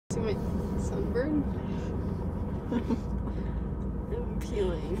at my sunburn. I'm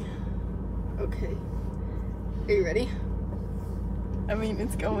peeling. Okay. Are you ready? I mean,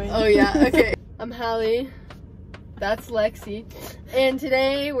 it's going. Oh yeah, okay. I'm Hallie. That's Lexi. And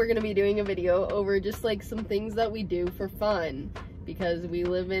today we're gonna be doing a video over just like some things that we do for fun. Because we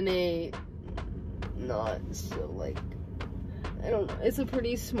live in a not so like, I don't know, it's a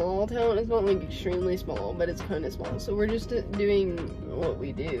pretty small town. It's not like extremely small, but it's kind of small. So we're just doing what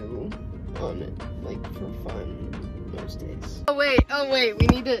we do on it, like for fun most days. Oh wait, we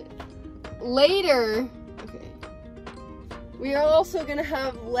need to, later, okay. We are also gonna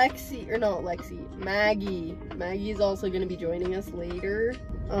have Lexi, or not Lexi, Maggie. Maggie's also gonna be joining us later.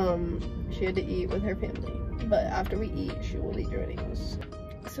 She had to eat with her family, but after we eat, she will be joining us.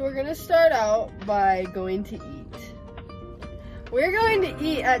 So we're gonna start out by going to eat. We're going to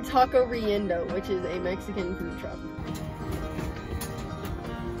eat at Taco Riendo, which is a Mexican food truck.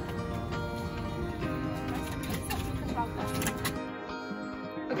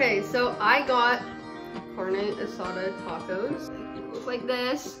 Okay, so I got carne asada tacos. It looks like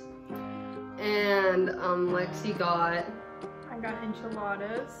this. And Lexi got... I got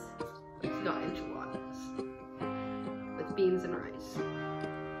enchiladas. Lexi got enchiladas. With beans and rice.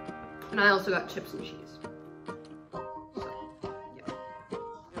 And I also got chips and cheese.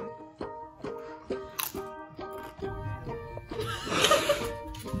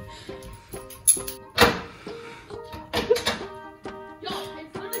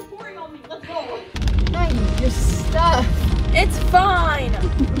 Stuff. It's fine.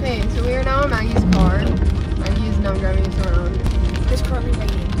 Okay, so we are now in Maggie's car. Maggie is now driving us around. It's currently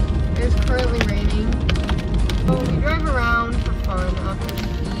raining. It's currently raining. So we drive around for fun after we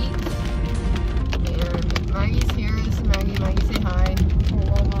eat. And Maggie's here. This is Maggie. Maggie, say hi.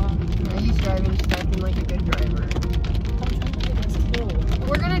 Aloha. Maggie's driving. She's acting like a good driver.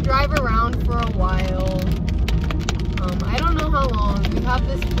 We're gonna drive around for a while. I don't know how long. We have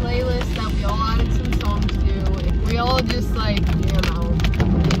this playlist that we all added some songs to. We all just like jam out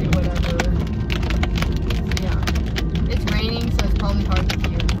and do whatever. So, yeah. It's raining, so it's probably hard to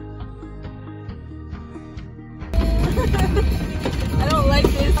hear. I don't like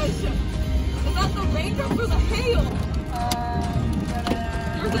this. Is that the raindrop or the hail?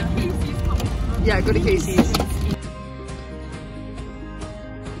 There's a Casey's coming from. Yeah, go to Casey's.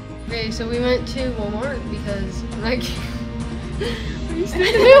 Okay, so we went to Walmart because like we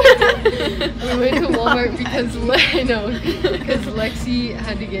went to Walmart because because Lexi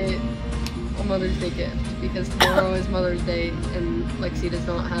had to get a Mother's Day gift because tomorrow is Mother's Day and Lexi does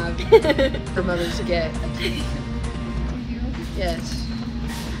not have her mother's gift. Yes.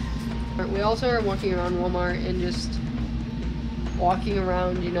 We also are walking around Walmart and just walking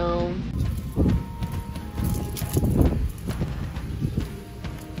around, you know.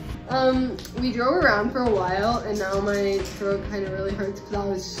 We drove around for a while and now my throat kind of really hurts because I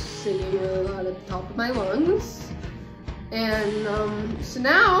was singing really loud at the top of my lungs. And so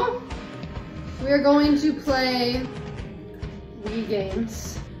now we are going to play Wii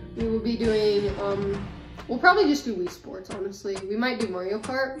games. We will be doing, we'll probably just do Wii Sports, honestly. We might do Mario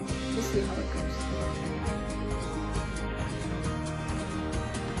Kart. We'll see how it goes.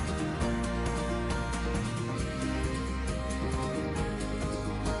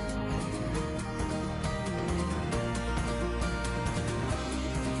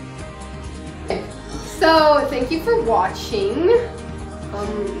 So, thank you for watching.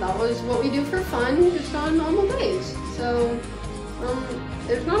 That was what we do for fun, just on normal days. So,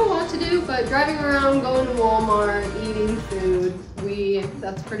 there's not a lot to do, but driving around, going to Walmart, eating food,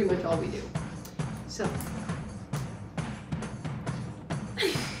 that's pretty much all we do. So.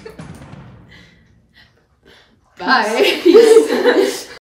 Bye.